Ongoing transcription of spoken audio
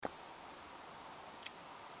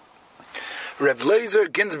Reb Eliezer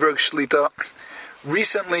Ginsburg Shlita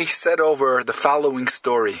recently said over the following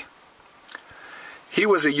story. He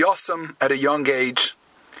was a Yossam at a young age,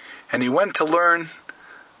 and he went to learn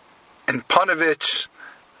in Panovich,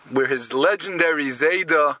 where his legendary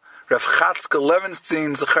Zayda, Rav Chatzkel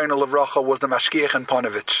Levenstein, Zechariah Levracha, was the Mashgiach in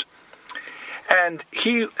Panovich. And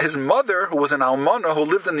his mother, who was an Almana, who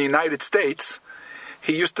lived in the United States,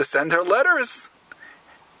 he used to send her letters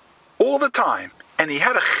all the time. And he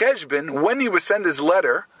had a cheshbon when he would send his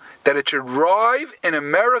letter that it should arrive in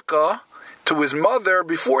America to his mother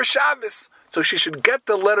before Shabbos. So she should get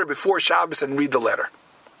the letter before Shabbos and read the letter.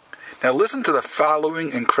 Now listen to the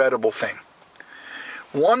following incredible thing.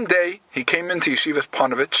 One day he came into Yeshiva's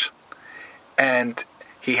Panovich and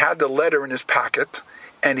he had the letter in his pocket,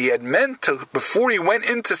 and he had meant to, before he went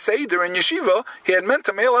into Seder in Yeshiva, he had meant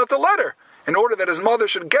to mail out the letter in order that his mother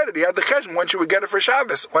should get it. He had the cheshbon when she would get it for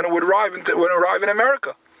Shabbos, when it would arrive in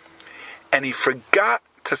America. And he forgot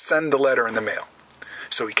to send the letter in the mail.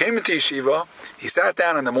 So he came into Yeshiva, he sat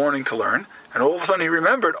down in the morning to learn, and all of a sudden he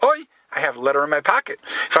remembered, I have a letter in my pocket.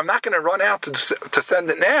 If I'm not going to run out to send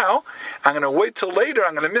it now, I'm going to wait till later,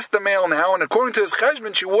 I'm going to miss the mail now, and according to his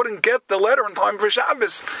cheshbon, she wouldn't get the letter in time for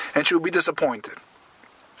Shabbos, and she would be disappointed.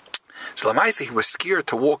 So Lamaisi, he was scared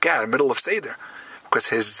to walk out in the middle of Seder, because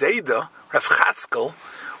his Zayda, Rav Chatzkel,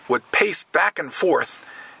 would pace back and forth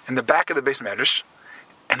in the back of the Beis Medrash,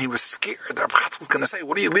 and he was scared that Rav Chatzkel was going to say,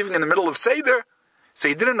 what are you leaving in the middle of Seder? So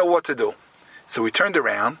he didn't know what to do. So he turned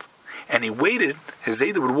around, and he waited. His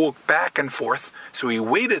Zayda would walk back and forth, so he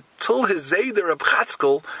waited till his Zayda, Rav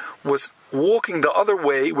Chatzkel, was walking the other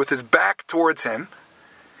way with his back towards him,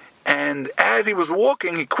 and as he was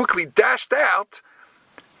walking, he quickly dashed out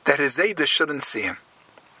that his Zayda shouldn't see him.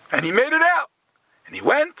 And he made it out. And he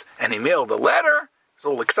went, and he mailed the letter. He was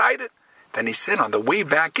all excited. Then he said on the way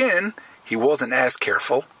back in, he wasn't as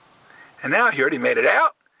careful. And now he already made it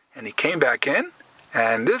out, and he came back in,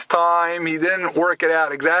 and this time he didn't work it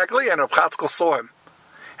out exactly, and Rav Chatzkel saw him.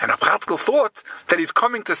 And Rav Chatzkel thought that he's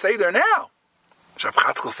coming to Seder now. So Rav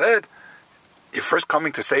Chatzkel said, you're first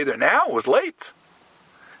coming to Seder now? It was late.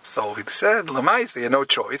 So he said, Lamaisi, he had no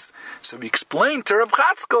choice. So he explained to Rav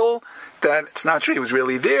Chatzkel that it's not true. He was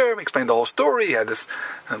really there. He explained the whole story. He had this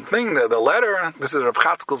thing, the letter. This is Rav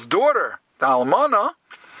Chatzkel's daughter, the Almana.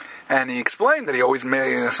 And he explained that he always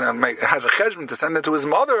has a cheshbon to send it to his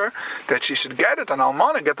mother, that she should get it, and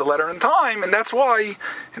Almana get the letter in time. And that's why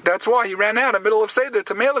he ran out in the middle of Seder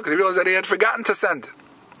to mail it, because he realized that he had forgotten to send it.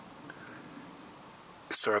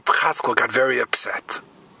 So Rav Chatzkel got very upset.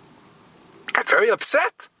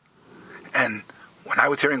 And when I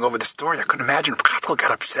was hearing over the story, I couldn't imagine Rav Chatzkel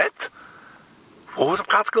got upset. What was Rav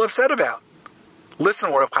Chatzkel upset about?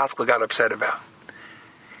 Listen what Rav Chatzkel got upset about.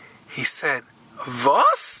 He said,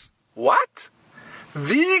 Was? What?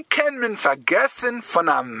 Wie kann man vergessen von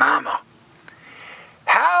a Mama?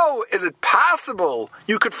 How is it possible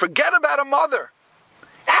you could forget about a mother?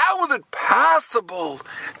 How is it possible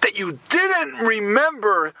that you didn't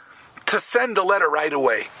remember to send the letter right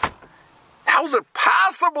away? How is it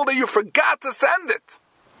possible that you forgot to send it?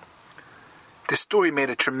 This story made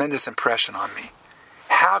a tremendous impression on me.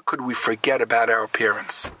 How could we forget about our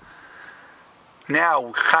parents?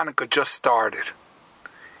 Now Hanukkah just started.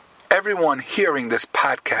 Everyone hearing this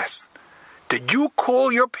podcast, did you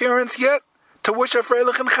call your parents yet to wish a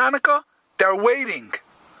Freilich and Hanukkah? They're waiting.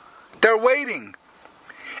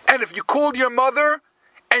 And if you called your mother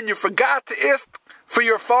and you forgot to ask for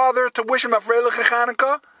your father to wish him a Freilich and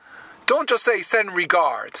Hanukkah, don't just say, send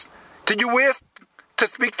regards. Did you ask to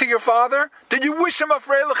speak to your father? Did you wish him a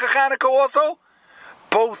Freilich and Hanukkah also?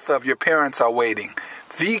 Both of your parents are waiting.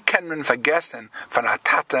 Wie kann man vergessen von a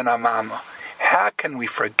Tata and a Mama? How can we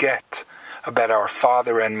forget about our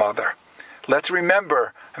father and mother? Let's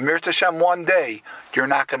remember, Amir Tashem, one day, you're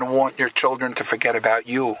not going to want your children to forget about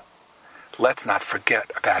you. Let's not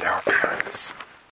forget about our parents.